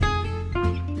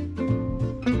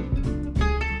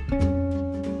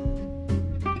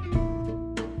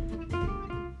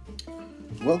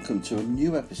welcome to a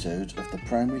new episode of the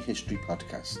Primary History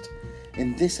Podcast.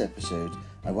 In this episode,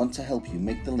 I want to help you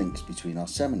make the links between our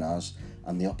seminars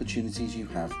and the opportunities you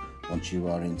have once you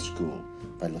are in school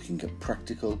by looking at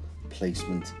practical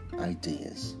placement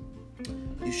ideas.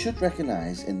 You should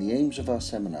recognise in the aims of our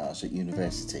seminars at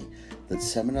university that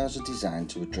seminars are designed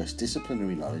to address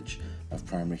disciplinary knowledge of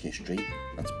primary history,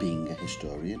 that's being a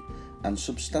historian, and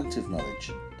substantive knowledge,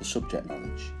 the subject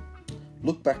knowledge.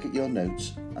 Look back at your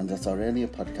notes and at our earlier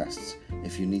podcasts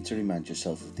if you need to remind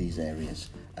yourself of these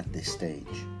areas at this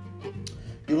stage.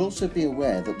 You'll also be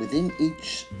aware that within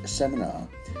each seminar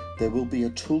there will be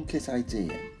a toolkit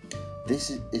idea.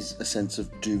 This is a sense of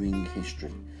doing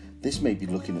history. This may be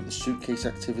looking at the suitcase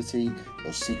activity, or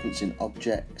sequencing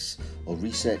objects, or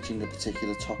researching a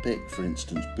particular topic, for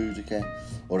instance Boudica,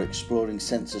 or exploring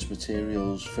census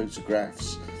materials,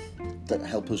 photographs that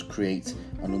help us create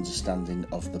an understanding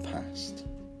of the past.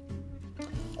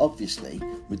 Obviously,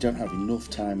 we don't have enough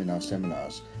time in our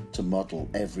seminars to model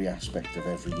every aspect of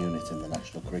every unit in the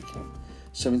national curriculum,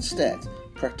 so instead,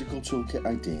 practical toolkit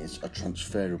ideas are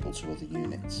transferable to other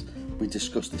units. We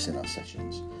discuss this in our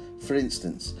sessions. For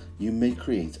instance, you may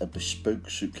create a bespoke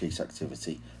suitcase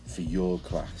activity for your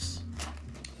class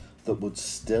that would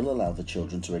still allow the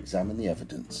children to examine the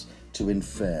evidence, to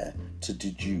infer, to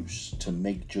deduce, to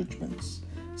make judgments.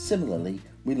 Similarly,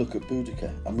 we look at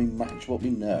Boudica and we match what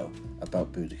we know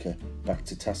about Boudica back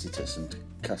to Tacitus and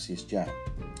Cassius Jan.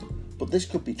 But this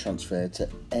could be transferred to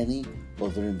any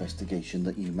other investigation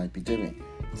that you might be doing.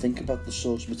 Think about the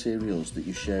source materials that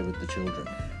you share with the children.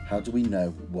 How do we know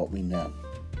what we know?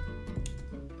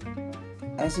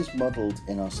 As is modelled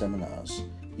in our seminars,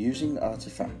 using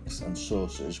artefacts and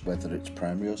sources, whether it's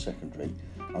primary or secondary,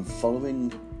 and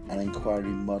following an inquiry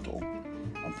model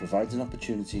and providing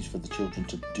opportunities for the children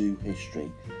to do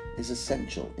history is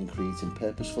essential in creating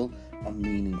purposeful and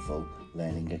meaningful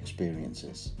learning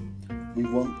experiences. We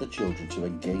want the children to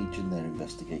engage in their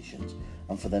investigations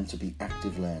and for them to be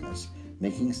active learners,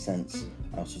 making sense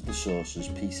out of the sources,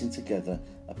 piecing together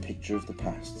a picture of the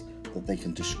past that they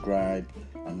can describe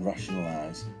and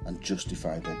rationalise and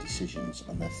justify their decisions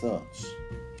and their thoughts.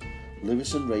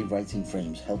 Lewis and Ray writing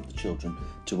frames help the children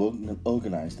to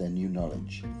organise their new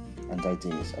knowledge and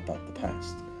ideas about the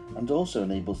past, and also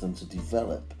enables them to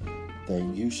develop their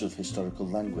use of historical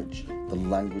language, the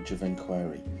language of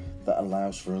inquiry that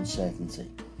allows for uncertainty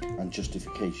and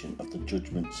justification of the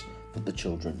judgments that the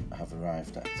children have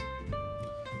arrived at.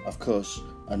 Of course,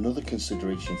 another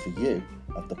consideration for you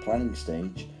at the planning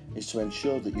stage is to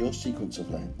ensure that your sequence of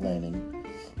learning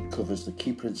covers the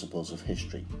key principles of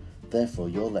history. Therefore,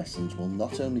 your lessons will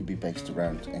not only be based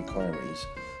around inquiries,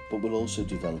 but will also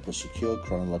develop a secure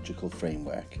chronological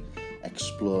framework,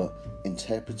 explore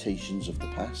interpretations of the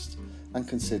past, and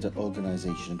consider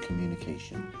organisation and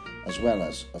communication, as well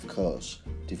as, of course,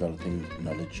 developing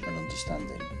knowledge and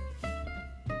understanding.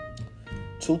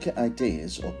 Toolkit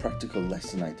ideas, or practical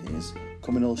lesson ideas,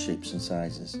 come in all shapes and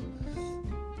sizes.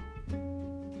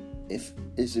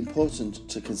 It's important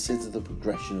to consider the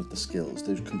progression of the skills,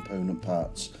 those component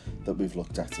parts that we've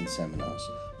looked at in seminars,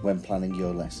 when planning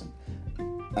your lesson,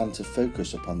 and to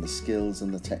focus upon the skills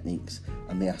and the techniques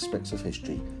and the aspects of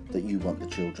history that you want the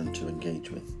children to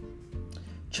engage with.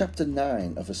 Chapter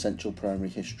 9 of Essential Primary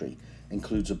History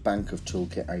includes a bank of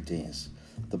toolkit ideas.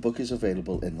 The book is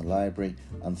available in the library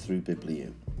and through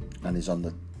Bibliu, and is on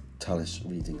the Tallis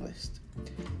reading list.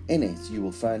 In it, you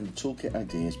will find the toolkit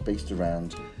ideas based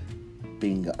around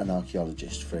being an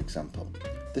archaeologist, for example.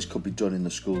 This could be done in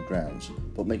the school grounds,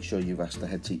 but make sure you've asked the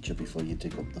head teacher before you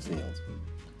dig up the field.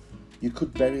 You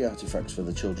could bury artefacts for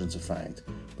the children to find,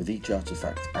 with each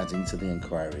artefact adding to the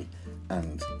inquiry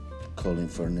and calling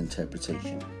for an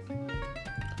interpretation.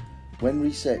 When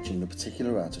researching a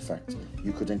particular artefact,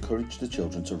 you could encourage the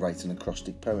children to write an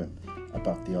acrostic poem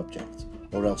about the object,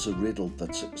 or else a riddle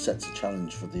that sets a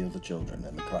challenge for the other children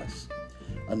in the class.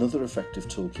 Another effective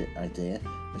toolkit idea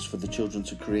is for the children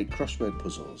to create crossword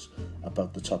puzzles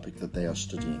about the topic that they are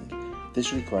studying.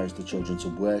 This requires the children to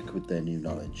work with their new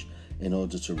knowledge in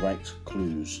order to write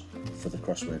clues for the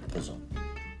crossword puzzle.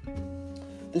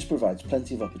 This provides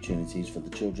plenty of opportunities for the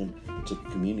children to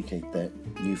communicate their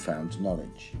newfound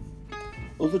knowledge.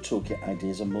 Other toolkit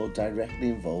ideas are more directly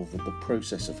involved with the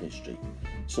process of history,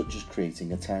 such as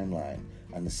creating a timeline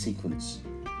and a sequence,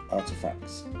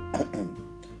 artefacts,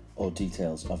 or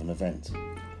details of an event.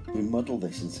 We model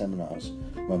this in seminars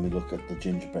when we look at the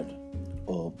gingerbread,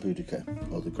 or Boudica,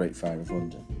 or the Great Fire of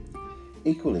London.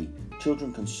 Equally,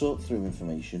 children can sort through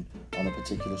information on a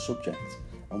particular subject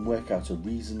and work out a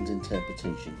reasoned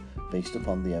interpretation based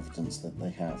upon the evidence that they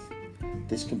have.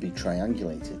 This can be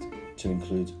triangulated to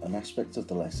include an aspect of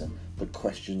the lesson that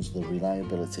questions the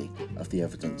reliability of the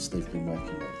evidence they've been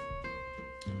working with.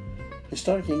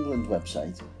 Historic England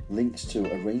website links to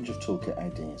a range of toolkit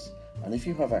ideas, and if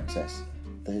you have access,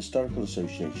 the Historical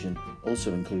Association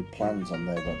also include plans on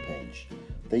their webpage.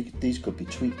 These could be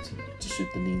tweaked to suit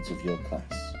the needs of your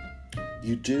class.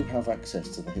 You do have access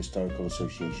to the Historical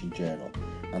Association journal,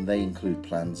 and they include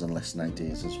plans and lesson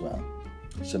ideas as well,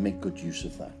 so make good use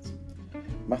of that.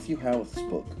 Matthew Howarth's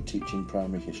book, Teaching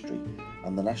Primary History,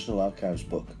 and the National Archives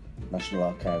book, National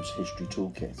Archives History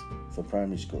Toolkit for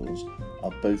Primary Schools,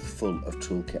 are both full of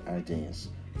toolkit ideas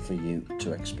for you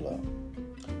to explore.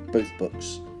 Both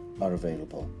books are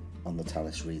available on the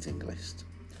Tallis reading list.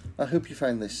 I hope you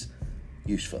find this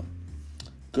useful.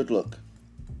 Good luck